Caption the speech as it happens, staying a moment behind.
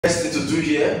Next thing to do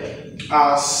here,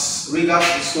 as regards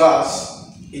this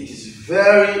class, it is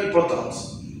very important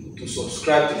to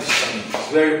subscribe to this channel. It's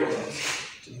very important.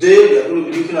 Today we are going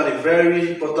to be looking at a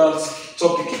very important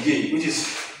topic again, which is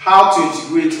how to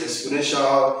integrate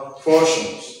exponential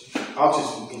functions. How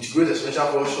to integrate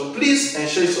exponential functions. Please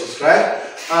ensure you subscribe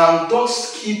and don't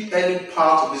skip any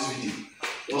part of this video.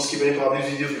 Don't skip any part of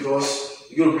this video because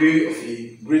it will be of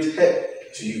a great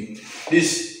help to you.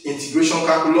 This integration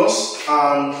calculus,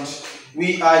 and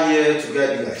we are here to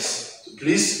guide you guys. So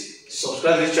please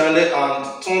subscribe to this channel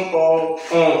and turn on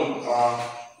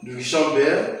our notification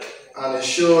bell and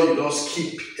ensure you don't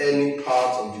skip any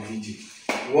part of the video.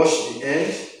 Watch the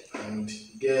end and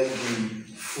get the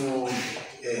full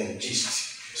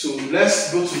gist. So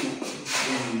let's go to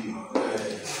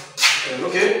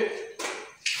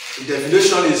the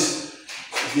definition is: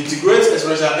 if you integrate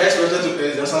exponential x related to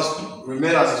x, the answer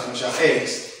remain as exponential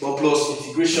x, but plus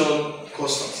integration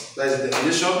constant. That is the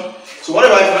definition. So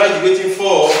whatever if you are integrating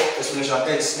for exponential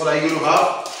x, what are you going to have?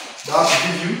 That will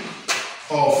give you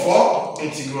 4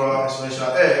 integral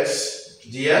exponential x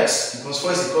dx, because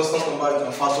 4 is a constant number, you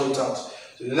can factor it out.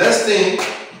 So the next thing,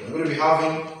 we're going to be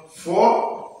having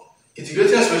 4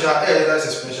 integrating exponential x, that is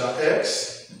exponential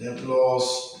x, then plus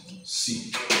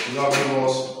c. So that will give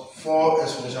us 4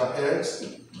 exponential x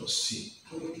plus c.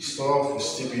 Stuff will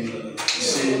still be the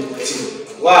same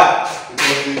thing. Why?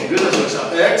 Because the integrated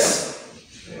exponential x,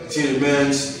 the thing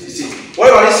remains the same. What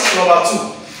about this number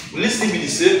 2? Will it still be the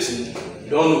same thing?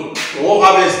 You don't know. But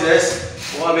what happens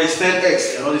next? What happens 10x?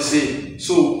 They are not the same.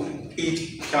 So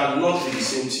it cannot be the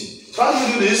same thing. So how do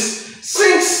we do this?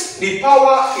 Since the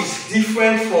power is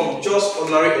different from just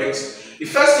ordinary x, the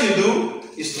first thing you do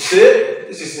is to say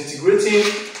this is integrating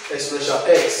exponential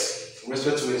x with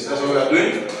respect to x. That's what we are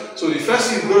doing. So the first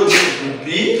thing we're going to do will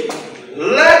be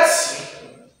let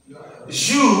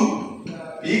u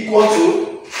be equal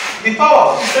to the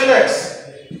power of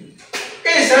 10x. In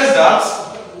the sense that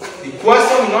the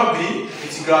question will not be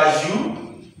integral u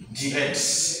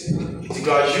dx.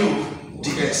 Integral u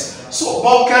dx. So,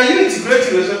 but can you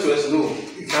integrate with respect to x? No,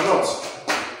 you cannot.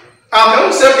 And can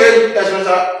you say okay,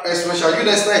 exponential u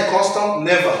is not a constant?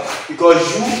 Never, because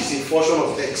u is a function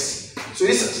of x. So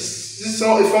this is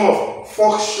a form of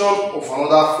function of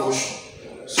another function.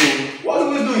 So what do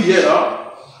we do here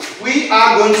now? We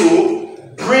are going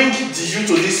to bring the u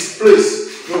to this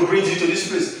place. We're going to bring the u to this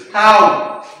place.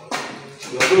 How?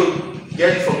 We are going to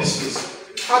get it from this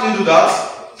place. How do you do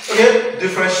that? Okay,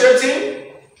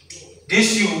 differentiating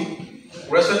this u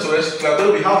with respect to x, we are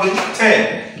going to be having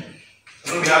 10.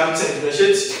 We're going to be having 10.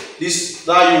 Differentiate this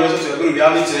that u with respect to, we're going to be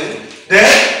having 10.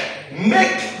 Then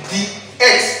make the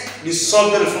x the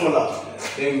subject of the formula.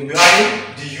 Then we'll be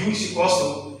having the u is equals to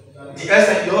the s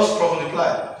and just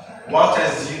multiply. 1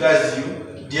 times the u, that is the u.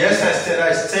 The s times 10,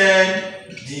 that is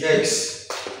 10 dx.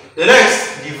 The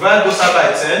next, divide both sides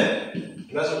by 10.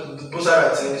 Both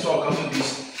sides by 10. This one comes to this.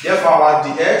 Therefore, our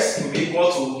dx will be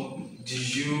equal to the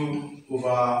u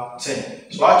over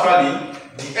 10. So actually,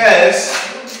 the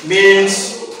s means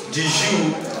the u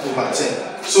over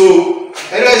 10. So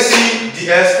anyway, see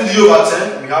the s, put the u over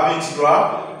 10. We have integral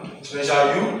exponential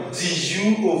u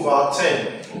du over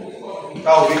 10.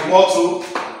 That will be equal to,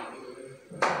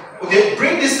 okay,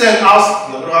 bring this 10 out.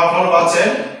 We are going to have 1 over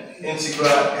 10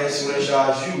 integral exponential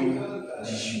u du.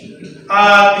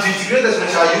 And if you integrate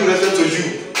exponential u with respect to u,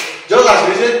 just as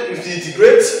we said, if you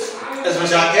integrate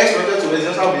exponential x with respect to x, the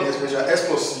answer will be exponential x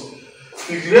plus c.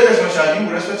 If you integrate exponential u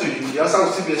with respect to u, the answer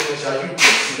will still be exponential u plus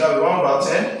c. That will be 1 over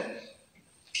 10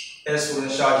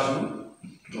 exponential u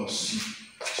plus c.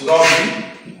 So that will be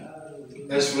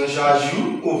exponential u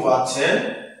over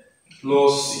 10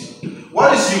 plus c.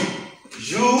 What is u?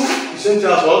 U is same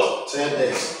thing as what?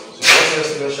 10x. So that's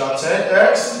exponential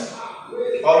 10x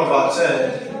all over 10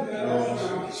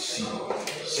 plus c.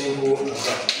 Simple as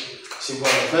that. Simple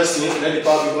as that. First thing, let the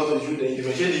power be equal to u, then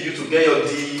differentiate the u to get your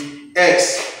dx.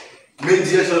 Make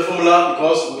dx for the formula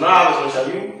because we now have exponential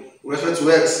u with respect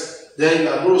to x. Then you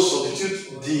are going to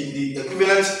substitute the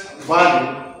equivalent value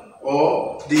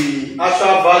or the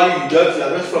actual value you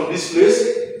get from this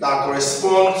place that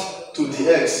corresponds to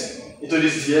the x into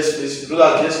this dx place. You know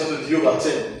that dx equal to d over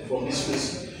 10 from this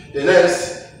place. The next,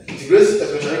 integrate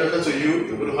exponential u equal to u,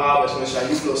 you're going to have exponential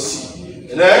u plus c.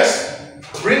 The next,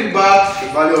 bring back the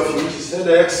value of u, which is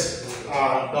 10x,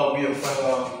 and that will be your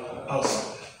final answer.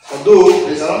 Although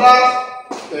there's another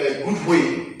good way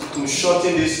to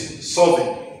shorten this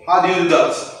solving. How do you do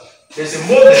that? There's a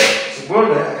model.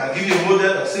 I can give you a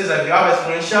model that says that if you have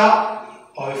exponential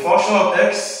of a function of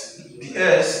x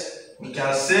ds, we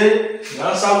can say the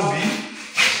answer will be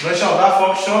exponential of that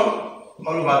function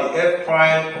all over the f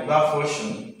prime of that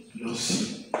function plus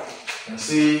C. And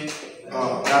see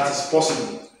that is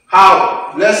possible.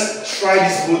 How? Let's try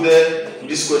this model with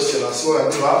this question and see what I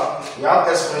do have. We have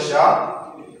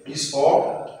exponential, this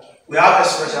all. We have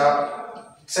exponential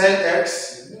 10x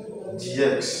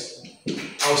dx.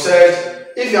 I said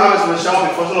if you have exponential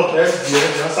with function of x dx,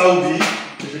 the answer will be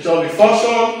the function will be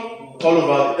function all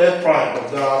over the f prime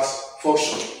of that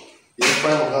function. The f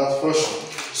prime of that function.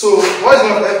 So what is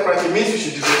not f prime? It means we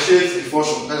should differentiate the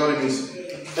function. That's what it means.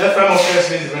 F prime of x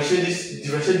means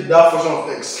differentiate that function of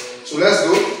x. So let's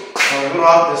go. Now we're going to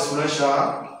have exponential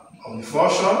of the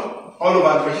function all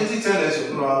over differentiating 10x.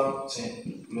 We're going to have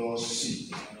 10 plus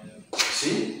c.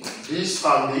 See, this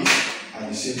and this are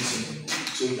the same thing.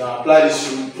 So we can apply this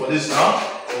for this now.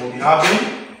 We'll be having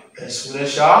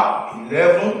exponential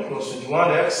 11 plus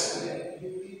 21x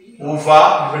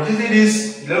over differentiating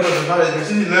this 11 plus 21,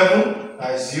 differentiating 11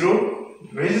 that is 0.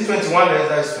 Differentiating 21x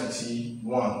that is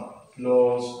 21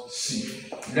 plus c.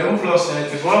 11 plus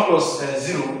 21 plus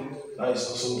 0 that is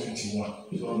also 21.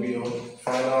 So will be your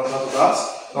final answer to that.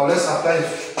 Now let's apply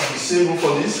the same rule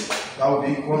for this. That will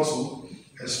be equal to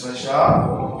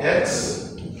exponential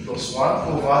x plus 1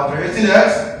 over differentiating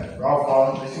x. We have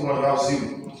 1, differentiating 1, we have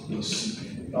 0 plus c.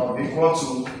 That will be equal to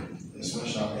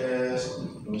exponential s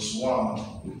plus 1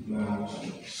 plus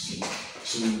c.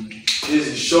 So this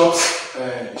is a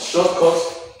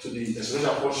shortcut to the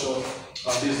exponential function,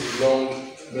 and this is the long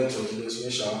method to the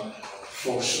exponential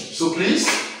function. So please,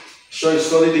 sure you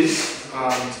study this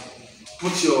and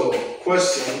put your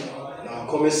question in our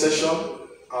comment section,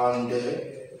 and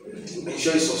make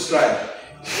sure you subscribe.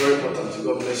 It's very important.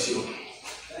 God bless you.